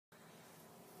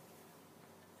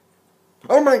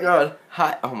Oh my god.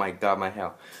 Hi. Oh my god, my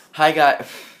hair. Hi, guys.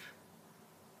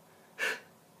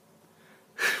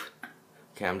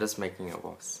 Okay, I'm just making it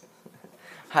worse.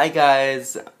 Hi,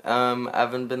 guys. I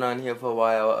haven't been on here for a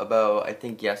while. I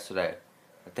think yesterday.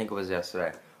 I think it was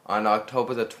yesterday. On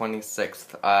October the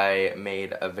 26th, I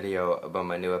made a video about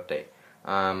my new update.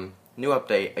 New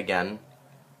update again.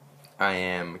 I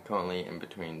am currently in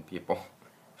between people.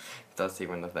 That's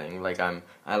even the thing. Like I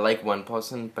like one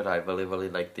person, but I really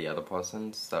like the other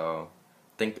person. So,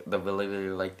 I think the really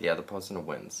like the other person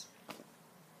wins.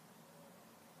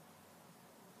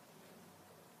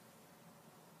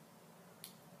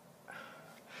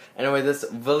 Anyway, this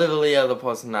really other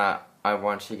person that I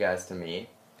want you guys to meet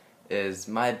is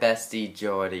my bestie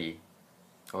Jordy,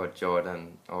 or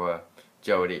Jordan, or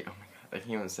Jody. Oh my god, I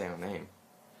can't even say her name.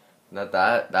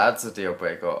 That's a deal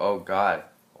breaker. Oh god.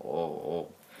 Oh.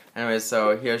 Anyway,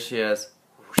 so here she is.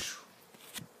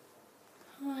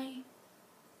 Hi.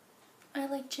 I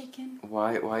like chicken.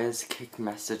 Why is Kick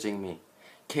messaging me?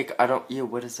 Kick, I don't. Ew,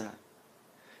 what is that?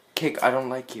 Kick, I don't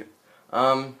like you.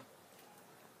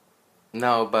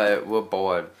 No, but we're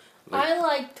bored. I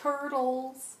like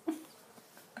turtles.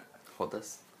 Hold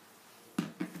this.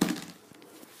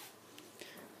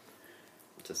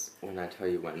 Just when I tell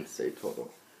you when, say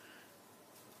turtle.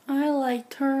 I like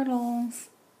turtles.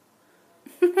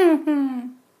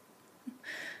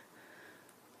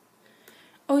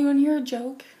 Oh, you want to hear a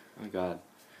joke? Oh god.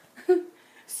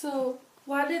 So,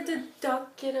 why did the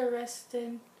duck get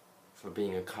arrested? For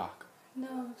being a cock.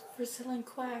 No, for selling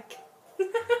quack.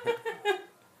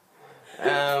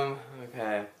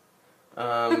 Okay.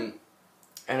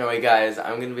 Anyway, guys,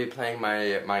 I'm gonna be playing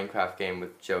my Minecraft game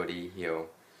with Jody here.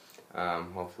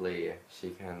 Hopefully she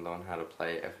can learn how to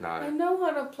play. If not, I know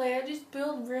how to play. I just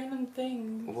build random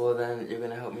things. well, then you're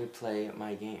gonna help me play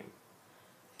my game.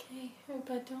 Okay,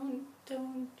 but don't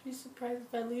be surprised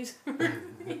if I lose.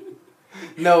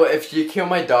 No, if you kill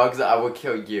my dogs, I will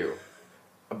kill you.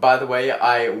 By the way,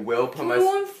 I will put my. Can we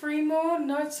go on free mode,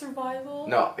 not survival?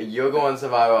 No, you'll go on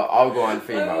survival. I'll go on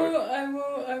free mode.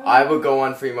 I will go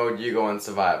on free mode. You go on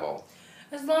survival.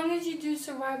 As long as you do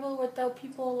survival without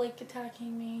people like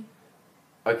attacking me.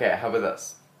 Okay, how about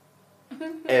this?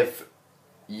 If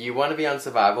you want to be on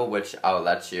survival, which I'll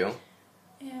let you.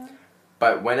 Yeah.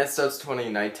 But when it starts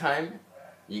turning nighttime,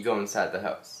 you go inside the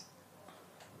house.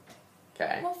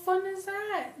 Okay? What fun is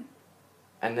that?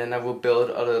 And then I will build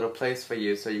a little place for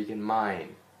you so you can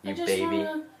mine, you baby. I just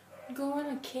wanna go in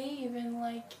a cave and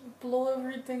like blow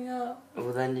everything up.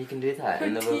 Well, then you can do that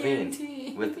in the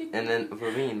TNT.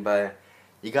 ravine. But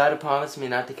you gotta promise me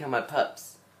not to kill my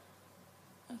pups.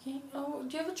 Okay. Oh,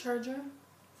 do you have a charger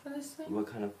for this thing? What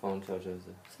kind of phone charger is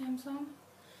it? Samsung.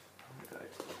 Oh my god,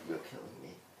 you're killing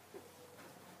me.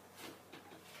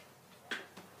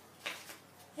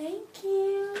 Thank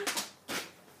you.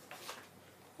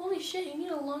 Holy shit, you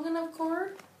need a long enough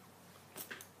cord?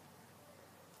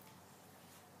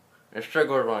 It still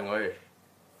goes wrong way.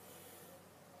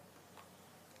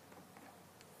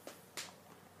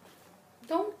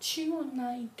 Don't chew on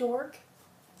that, you dork.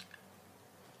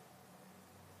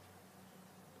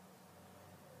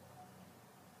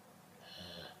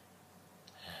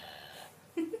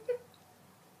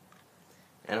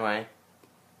 Anyway,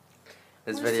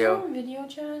 this We're video. still on video,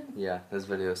 Chad? Yeah, this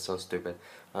video is so stupid.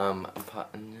 I'm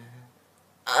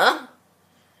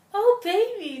Oh,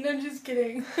 baby! No, just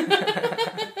kidding.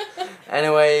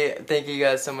 Anyway, thank you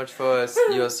guys so much for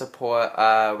your support.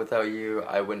 Without you,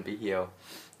 I wouldn't be here.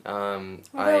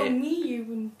 Without me, you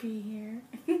wouldn't be here.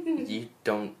 You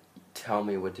don't tell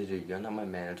me what to do. You're not my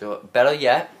manager. Better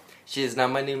yet, she is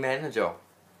not my new manager.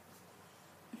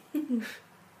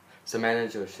 So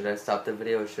manager, should I stop the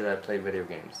video or should I play video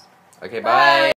games? Okay, bye.